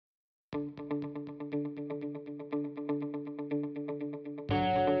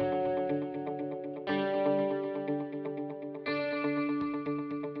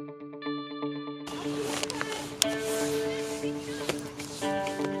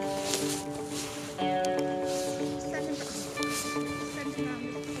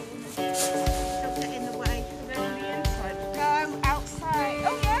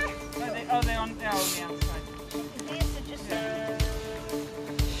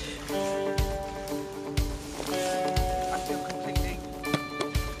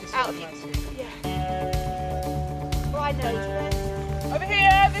Over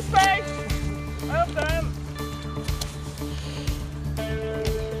here, this way. Well done.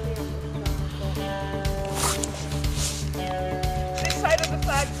 This side of the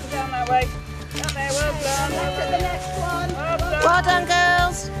flag, so down that way. Down there, well done. Look at the next one. Well done.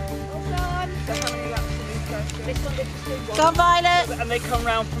 girls. Well done. So how many laps do these guys do? This one gets to do Go on, Violet. And they come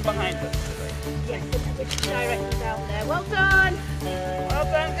round from behind us, do they? Yes, we're directly down there. Well done. Well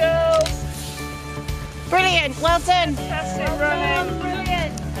done, girls. Brilliant. Well done. Fantastic running.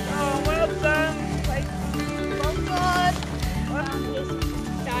 Brilliant. Oh, well done. Well done.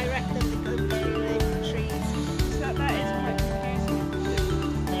 Direct them to the trees. That is quite confusing.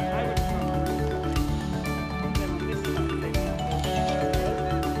 I would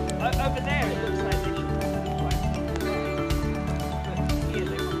have gone over there, it looks like they should have quite. But here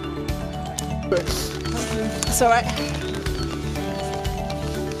they It's all right.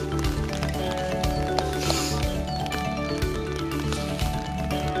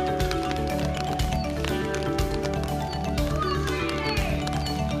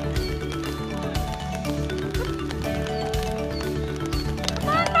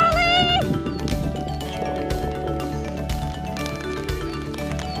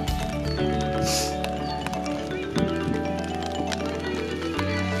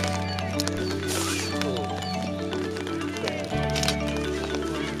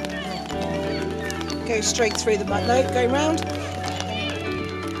 Go straight through the mud. No, going round.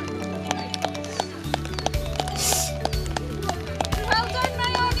 Well done,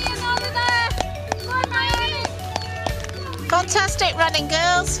 Naomi and over there. Go on, Naomi. Fantastic running,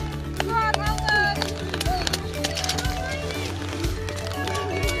 girls. Go on, well done.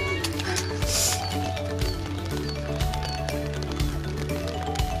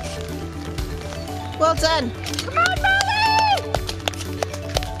 Well done. Come on, Molly.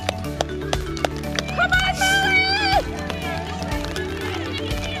 Come on, Molly.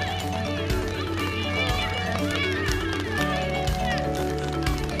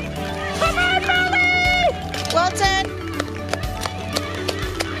 Come on, Molly. Well done.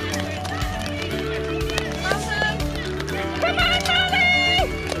 Come on, Molly. Well done,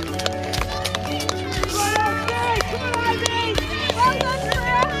 Ivy. Well done,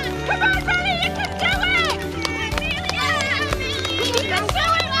 Maria. Come on, Molly, you can do it. You can do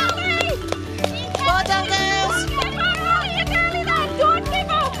it, Molly. Well done, girls. Come on, Molly, you're nearly there. Don't give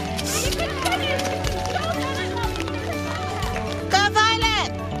up. You can finish. Go,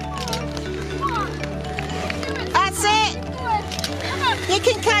 Violet. That's it. You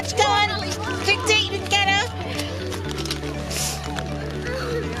can catch. Go on. Dig deep and get her.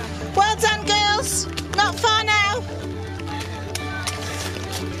 Well done, girls. Not far now.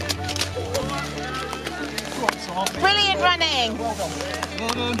 Brilliant running. Well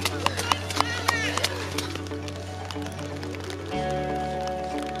done.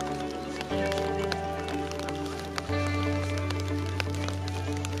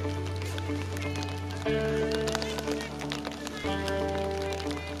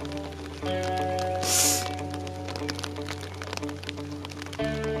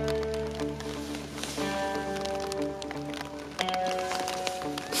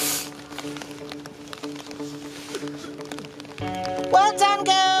 Well done,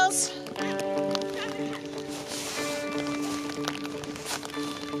 girls.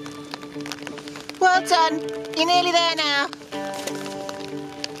 Well done. You're nearly there now.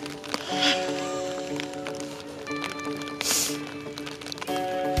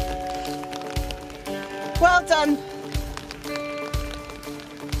 Well done.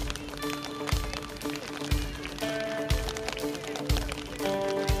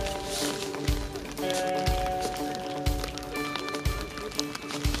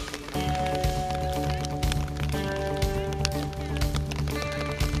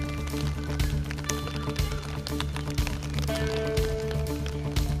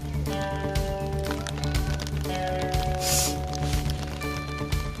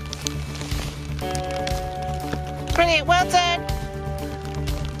 Brilliant, well done.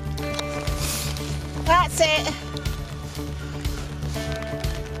 That's it.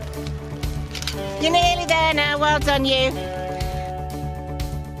 You're nearly there now, well done you.